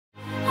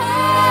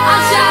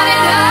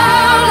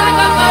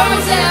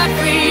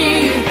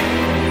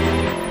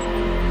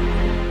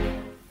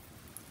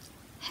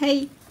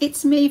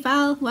It's me,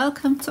 Val.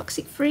 Welcome,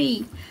 Toxic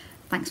Free.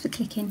 Thanks for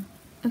clicking.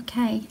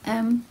 Okay,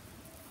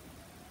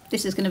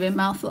 this is going to be a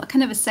mouthful. I can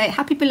never say it.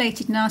 Happy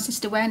belated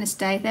Narcissist Awareness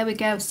Day. There we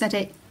go, said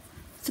it.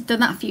 So I've done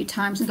that a few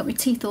times and got my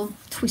teeth all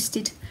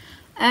twisted.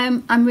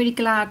 I'm really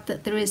glad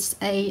that there is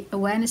a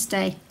Awareness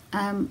Day.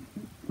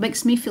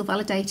 Makes me feel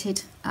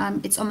validated.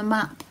 It's on the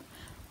map.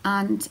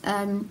 And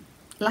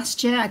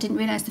last year, I didn't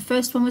realise the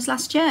first one was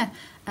last year.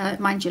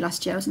 Mind you,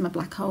 last year I was in my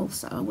black hole,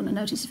 so I wouldn't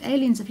have noticed if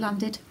aliens have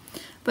landed.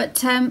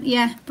 But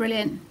yeah,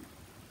 brilliant.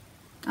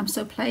 I'm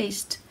so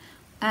pleased.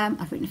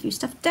 I've written a few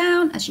stuff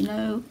down. As you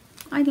know,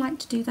 I like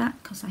to do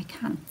that because I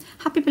can.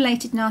 Happy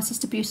belated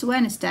Narcissist Abuse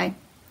Awareness Day.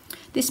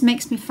 This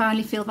makes me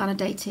finally feel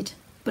validated.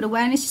 But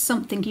awareness is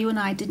something you and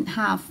I didn't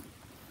have.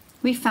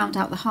 We found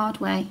out the hard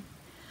way.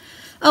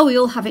 Oh, we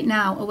all have it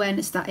now,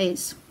 awareness that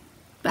is.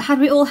 But had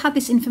we all had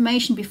this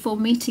information before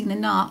meeting the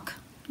narc,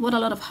 what a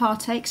lot of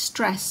heartache,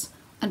 stress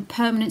and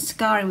permanent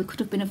scarring we could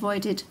have been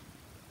avoided.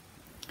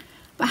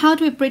 But how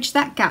do we bridge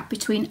that gap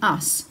between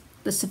us,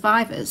 the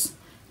survivors,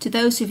 to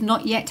those who've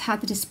not yet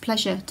had the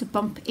displeasure to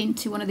bump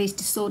into one of these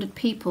disordered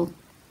people?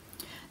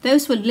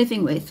 Those who are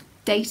living with,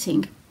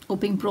 dating, or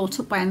being brought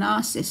up by a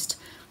narcissist,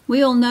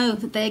 we all know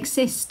that they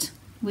exist.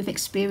 We've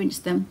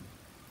experienced them.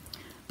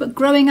 But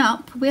growing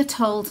up, we are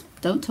told,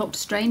 don't talk to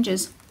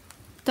strangers.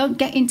 Don't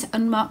get into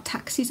unmarked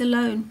taxis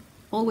alone.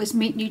 Always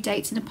meet new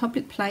dates in a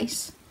public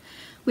place.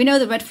 We know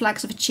the red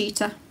flags of a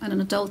cheater and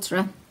an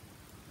adulterer.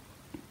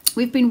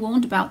 We've been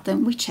warned about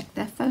them. We check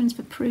their phones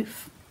for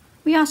proof.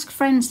 We ask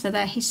friends for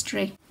their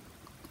history.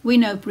 We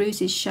know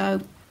bruises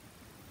show.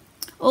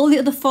 All the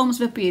other forms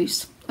of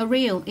abuse are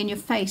real, in your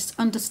face,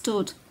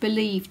 understood,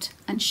 believed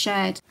and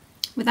shared,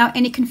 without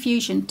any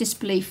confusion,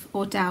 disbelief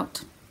or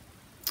doubt.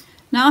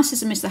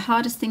 Narcissism is the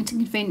hardest thing to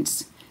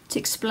convince, to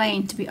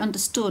explain, to be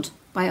understood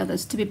by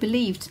others, to be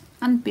believed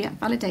and be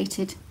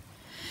validated.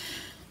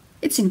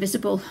 It's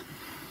invisible.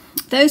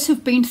 Those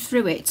who've been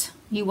through it,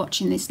 you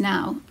watching this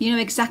now, you know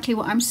exactly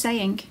what I'm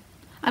saying.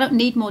 I don't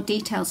need more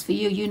details for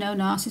you. You know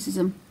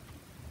narcissism.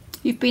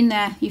 You've been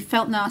there, you've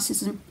felt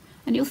narcissism,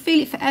 and you'll feel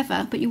it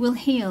forever, but you will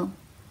heal.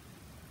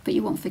 But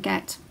you won't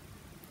forget.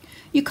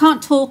 You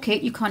can't talk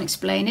it, you can't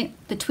explain it.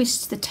 The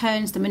twists, the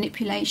turns, the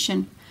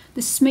manipulation,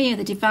 the smear,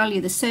 the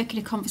devalue, the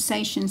circular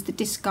conversations, the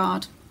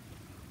discard,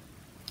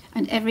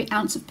 and every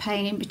ounce of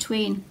pain in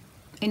between.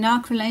 A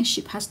narc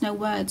relationship has no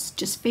words,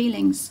 just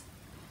feelings.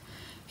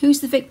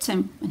 Who's the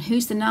victim and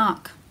who's the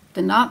narc?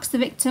 The narc's the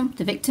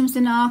victim's the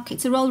narc.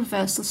 It's a role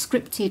reversal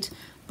scripted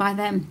by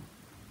them.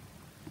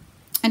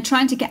 And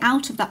trying to get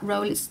out of that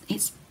role,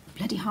 it's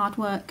bloody hard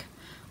work,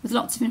 with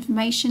lots of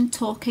information,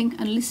 talking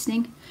and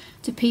listening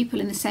to people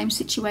in the same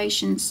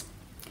situations.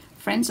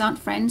 Friends aren't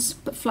friends,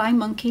 but flying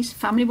monkeys.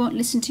 Family won't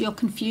listen to your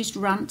confused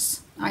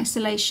rants.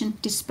 Isolation,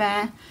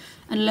 despair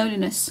and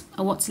loneliness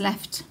are what's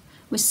left.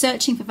 We're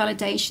searching for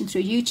validation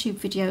through YouTube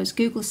videos,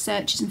 Google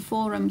searches and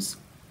forums.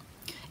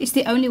 It's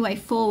the only way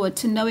forward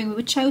to knowing we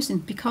were chosen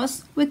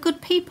because we're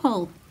good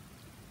people.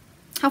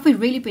 Have we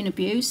really been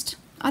abused?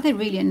 Are they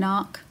really a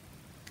narc?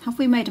 Have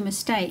we made a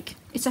mistake?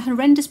 It's a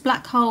horrendous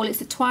black hole. It's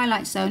the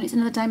twilight zone. It's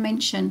another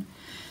dimension.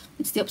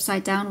 It's the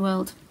upside down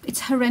world.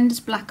 It's a horrendous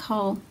black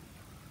hole.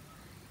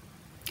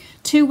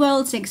 Two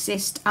worlds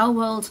exist, our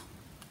world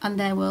and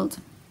their world.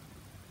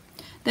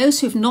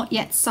 Those who've not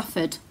yet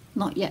suffered,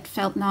 not yet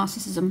felt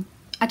narcissism.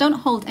 I don't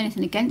hold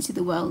anything against the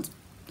other world.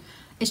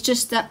 It's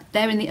just that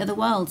they're in the other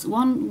world,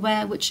 one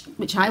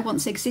which I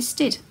once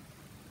existed.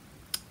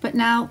 But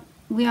now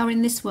we are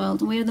in this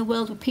world, and we're in the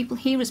world where people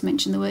hear us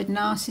mention the word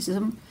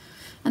narcissism,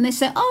 and they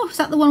say, oh, is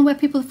that the one where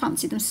people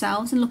fancy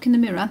themselves and look in the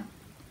mirror?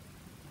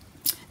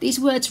 These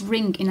words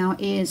ring in our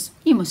ears.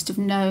 You must have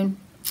known.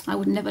 I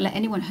would never let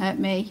anyone hurt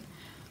me.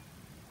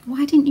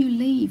 Why didn't you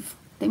leave?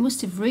 They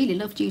must have really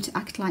loved you to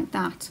act like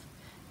that.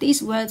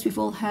 These words we've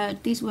all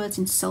heard, these words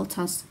insult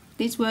us.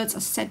 These words are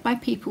said by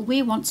people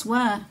we once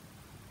were.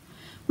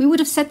 We would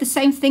have said the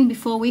same thing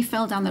before we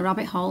fell down the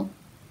rabbit hole.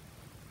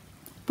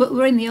 But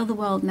we're in the other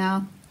world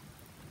now,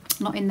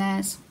 not in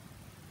theirs.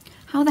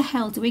 How the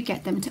hell do we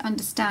get them to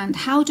understand?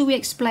 How do we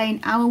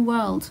explain our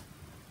world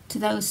to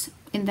those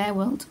in their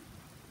world?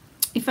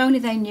 If only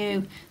they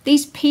knew.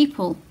 These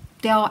people,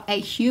 they are a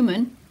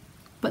human,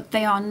 but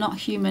they are not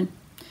human.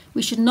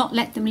 We should not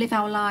let them live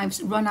our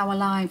lives, run our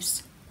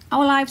lives.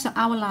 Our lives are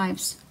our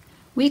lives.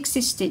 We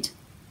existed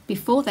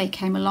before they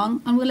came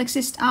along and will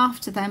exist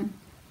after them.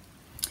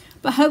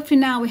 But hopefully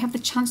now we have the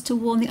chance to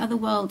warn the other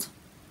world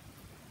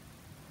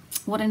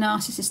what a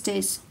narcissist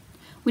is.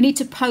 We need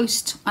to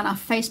post on our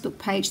Facebook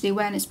page, the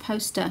awareness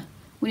poster.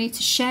 We need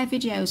to share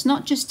videos,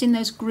 not just in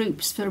those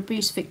groups for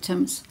abuse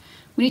victims.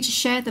 We need to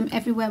share them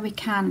everywhere we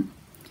can.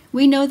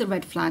 We know the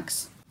red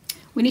flags.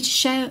 We need to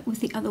share it with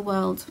the other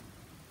world.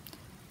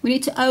 We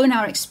need to own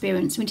our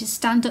experience. We need to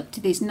stand up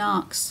to these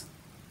narcs.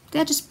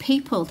 They're just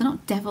people. They're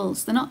not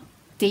devils. They're not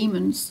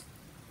demons.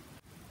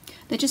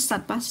 They're just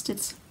sad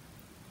bastards.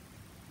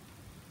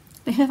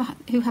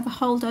 Who have a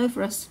hold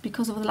over us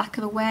because of the lack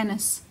of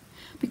awareness,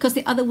 because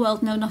the other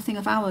world know nothing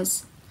of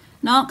ours.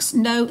 Narcs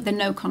know the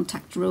no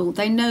contact rule.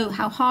 They know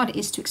how hard it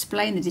is to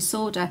explain the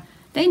disorder.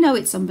 They know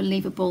it's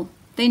unbelievable.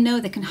 They know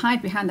they can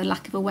hide behind the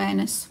lack of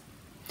awareness.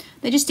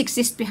 They just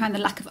exist behind the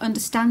lack of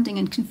understanding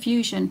and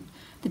confusion,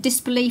 the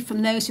disbelief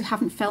from those who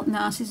haven't felt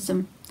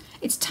narcissism.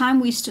 It's time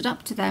we stood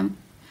up to them.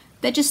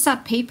 They're just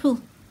sad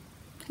people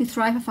who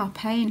thrive off our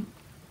pain.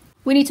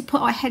 We need to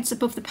put our heads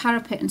above the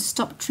parapet and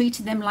stop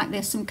treating them like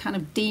they're some kind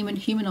of demon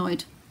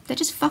humanoid. They're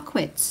just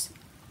fuckwits.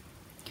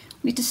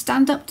 We need to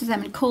stand up to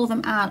them and call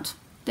them out.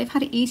 They've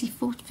had it easy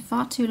for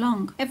far too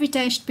long. Every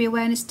day should be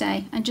Awareness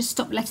Day, and just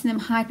stop letting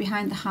them hide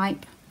behind the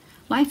hype.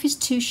 Life is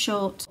too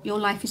short. Your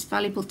life is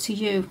valuable to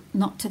you,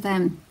 not to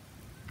them.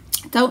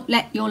 Don't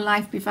let your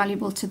life be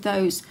valuable to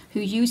those who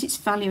use its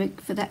value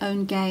for their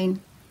own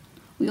gain.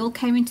 We all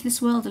came into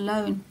this world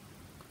alone.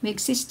 We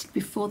existed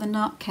before the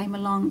narc came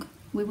along.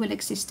 We will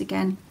exist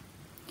again.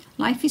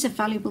 Life is a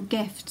valuable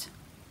gift.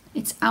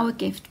 It's our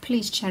gift.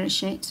 Please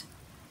cherish it.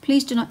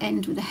 Please do not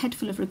end with a head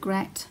full of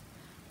regret.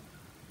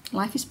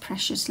 Life is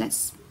precious.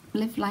 Let's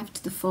live life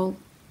to the full.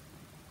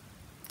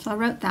 So I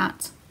wrote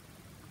that,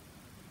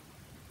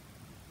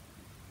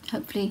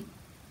 hopefully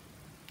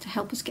to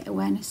help us get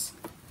awareness.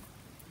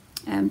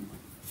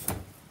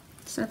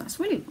 So that's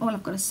really all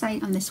I've got to say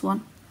on this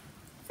one,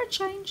 for a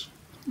change.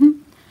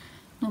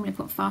 Normally I've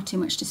got far too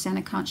much to say and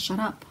I can't shut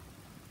up.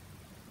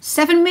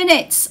 7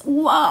 minutes!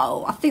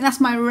 Whoa! I think that's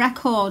my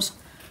record.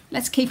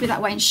 Let's keep it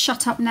that way and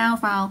shut up now,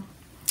 Val.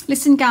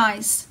 Listen,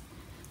 guys.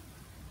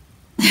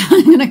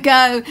 I'm going to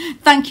go.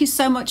 Thank you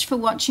so much for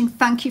watching.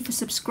 Thank you for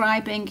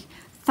subscribing.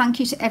 Thank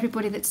you to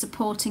everybody that's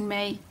supporting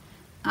me.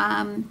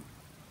 The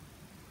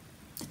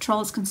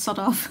trolls can sod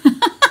off.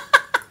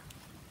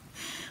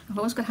 I've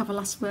always got to have a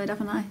last word,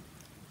 haven't I?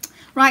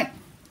 Right.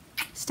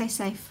 Stay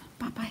safe.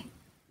 Bye-bye.